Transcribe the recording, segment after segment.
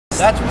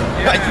That's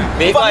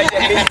Made by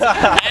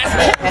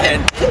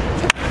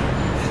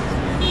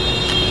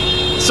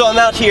So I'm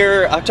out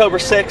here October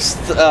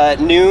 6th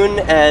noon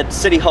at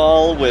City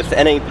Hall with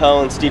N.A.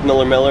 Poe and Steve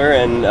Miller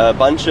and a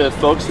bunch of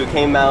folks who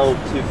came out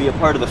to be a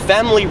part of the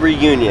family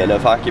reunion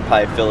of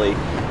Occupy Philly.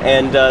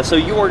 And so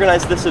you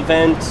organized this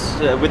event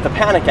with the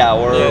Panic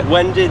Hour. Yeah.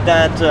 When did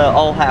that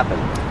all happen?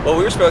 Well,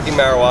 we were smoking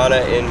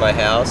marijuana in my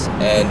house,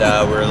 and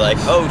we were like,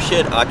 oh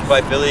shit,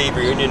 Occupy Philly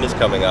reunion is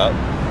coming up.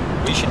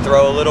 We should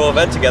throw a little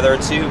event together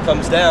and see who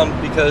comes down,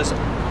 because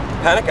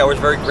Panic Hour is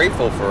very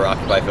grateful for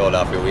Occupy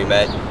Philadelphia. We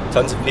met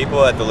tons of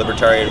people at the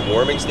Libertarian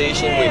Warming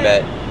Station. We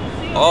met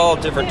all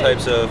different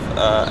types of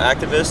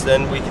activists,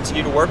 and we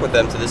continue to work with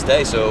them to this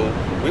day. So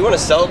we want to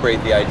celebrate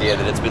the idea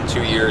that it's been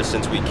 2 years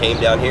since we came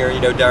down here.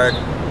 You know, Derek,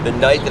 the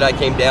night that I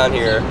came down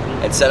here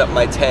and set up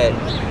my tent,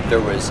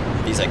 there was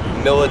these like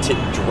militant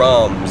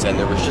drums, and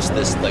there was just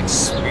this like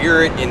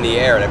spirit in the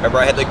air, and I remember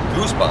I had like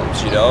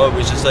goosebumps, you know. It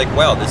was just like,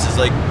 wow, this is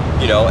like,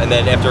 you know. And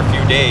then after a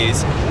few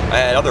days I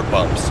had other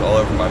bumps all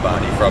over my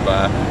body from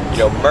you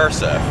know,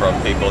 MRSA,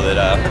 from people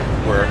that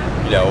were,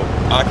 you know,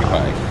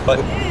 occupying. But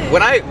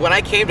when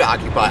I came to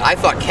Occupy, I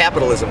thought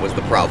capitalism was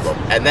the problem,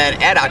 and then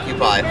at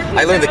Occupy,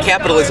 I learned that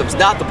capitalism's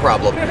not the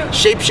problem.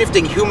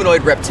 Shape-shifting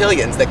humanoid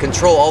reptilians that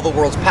control all the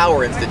world's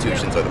power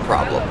institutions are the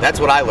problem. That's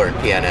what I learned,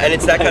 PNN. And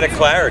it's that kind of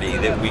clarity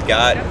that we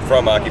got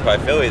from Occupy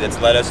Philly that's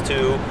led us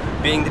to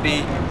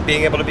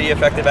being able to be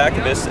effective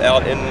activists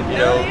out in, you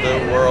know,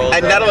 the world.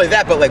 And not only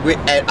that, but like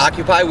at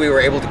Occupy, we were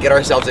able to get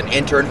ourselves an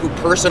intern who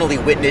personally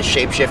witnessed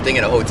shape-shifting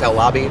in a hotel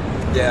lobby.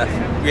 Yeah,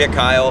 we had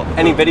Kyle.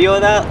 Any video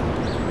of that?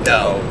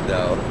 No.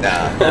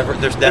 Nah.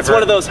 There's never. It's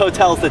one of those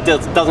hotels that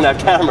doesn't have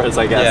cameras,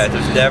 I guess. Yeah,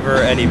 there's never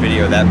any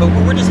video of that. But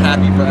we're just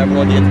happy for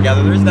everyone to get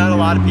together. There's not a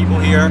lot of people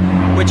here,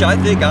 which I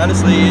think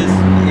honestly is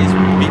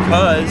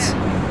because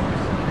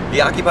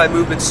the Occupy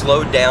movement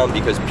slowed down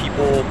because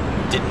people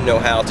didn't know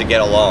how to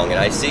get along. And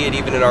I see it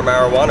even in our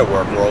marijuana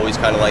work. We're always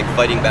kind of like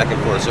fighting back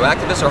and forth. So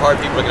activists are hard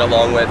people to get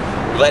along with.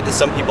 We're glad that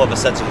some people have a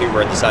sense of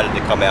humor and decided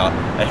to come out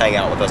and hang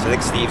out with us. I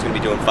think Steve's going to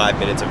be doing 5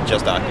 minutes of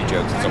just Occu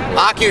jokes at some point.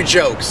 Occu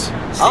jokes.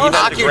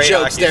 Occu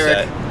jokes,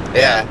 Derek.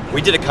 Yeah.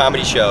 We did a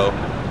comedy show.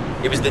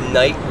 It was the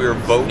night we were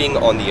voting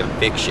on the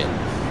eviction,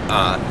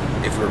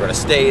 if we were going to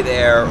stay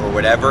there or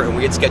whatever, and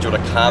we had scheduled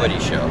a comedy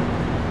show.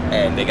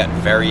 And they got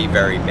very,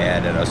 very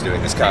mad at us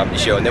doing this comedy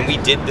show. And then we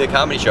did the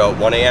comedy show at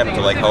 1 a.m. to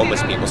like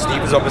homeless people.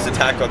 Steve was almost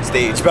attacked on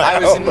stage. I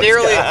was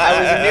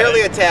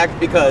nearly attacked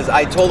because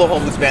I told a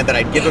homeless man that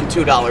I'd give him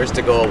 $2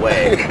 to go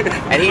away,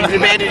 and he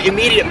demanded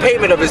immediate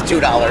payment of his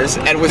 $2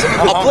 and was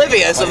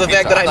oblivious of the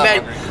fact that I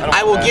meant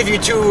I will give you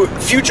 $2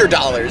 future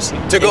dollars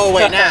to go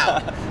away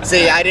now.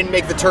 See, I didn't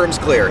make the terms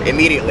clear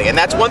immediately, and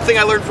that's one thing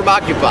I learned from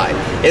Occupy,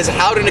 is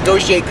how to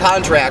negotiate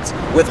contracts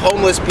with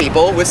homeless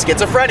people with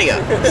schizophrenia.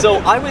 So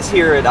I was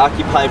here at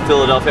Occupy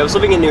Philadelphia. I was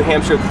living in New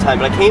Hampshire at the time,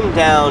 but I came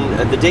down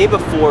the day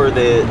before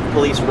the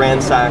police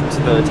ransacked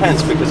the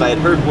tents because I had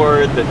heard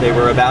word that they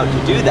were about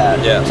to do that.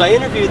 Yeah. So I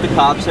interviewed the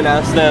cops and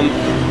asked them,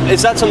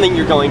 is that something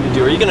you're going to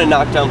do? Are you going to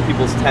knock down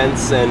people's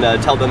tents and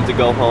tell them to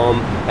go home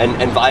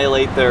and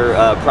violate their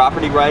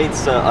property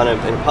rights in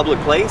a public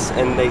place?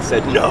 And they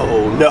said,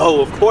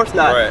 no, of course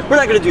not. Right. We're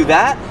not going to do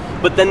that.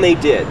 But then they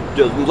did,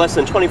 less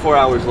than 24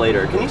 hours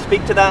later. Can you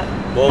speak to that?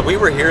 Well, we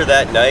were here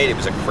that night. It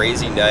was a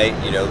crazy night.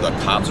 You know, the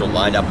cops were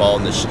lined up all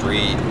in the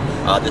street.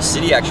 The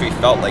city actually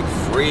felt like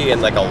free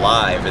and like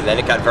alive. And then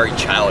it got very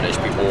childish.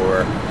 People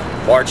were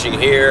marching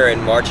here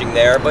and marching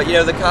there. But, you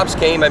know, the cops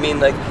came. I mean,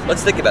 like,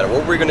 let's think about it.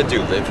 What were we going to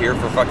do? Live here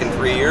for fucking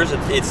 3 years?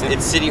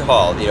 It's City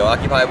Hall. You know,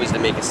 Occupy was to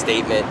make a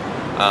statement.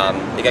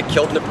 It got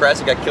killed in the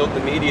press. It got killed in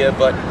the media.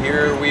 But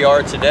here we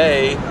are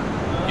today,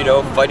 you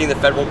know, fighting the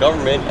federal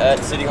government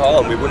at City Hall,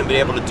 and we wouldn't have been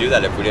able to do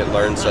that if we didn't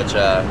learn such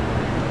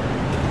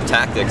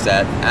tactics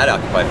at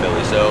Occupy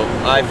Philly. So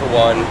I, for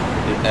one,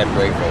 am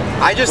grateful.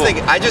 I just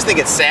think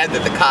it's sad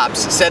that the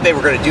cops said they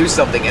were going to do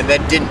something and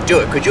then didn't do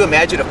it. Could you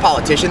imagine if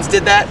politicians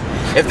did that?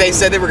 If they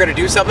said they were going to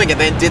do something and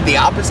then did the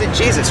opposite?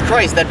 Jesus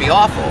Christ, that'd be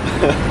awful.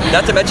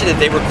 Not to mention that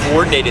they were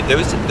coordinated.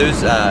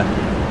 Those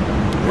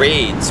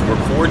raids were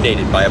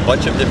coordinated by a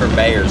bunch of different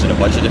mayors in a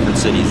bunch of different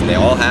cities, and they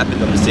all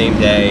happened on the same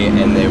day,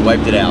 and they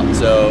wiped it out.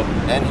 So,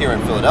 and here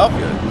in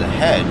Philadelphia, the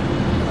head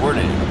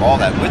coordinating of all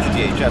that with the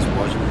DHS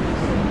was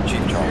Chief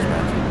Charles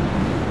Manson.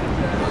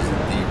 Was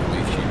the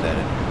police chief that,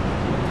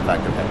 in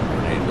fact, had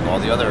coordinated with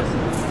all the other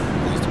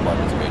police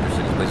departments in major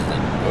cities, places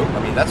like Oakland. I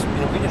mean, that's,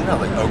 you know, we didn't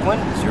know, like Oakland.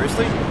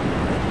 Seriously,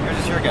 here's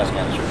a tear gas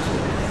canister.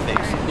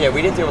 yeah,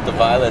 we didn't deal with the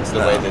violence the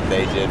way that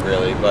they did,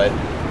 really, but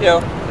you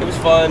know, it was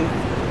fun.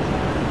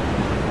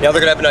 Now they're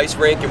gonna have an ice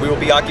rink, and we will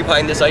be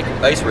occupying this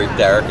ice rink,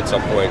 Derek, at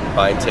some point,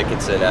 buying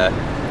tickets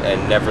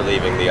and never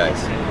leaving the ice.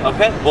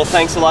 Okay, well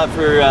thanks a lot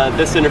for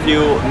this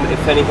interview.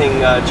 If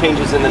anything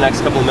changes in the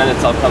next couple of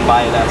minutes, I'll come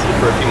by and ask you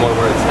for a few more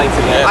words. Thanks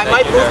again. I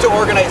might move to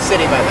organized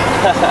city by then.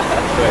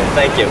 Great,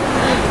 thank you.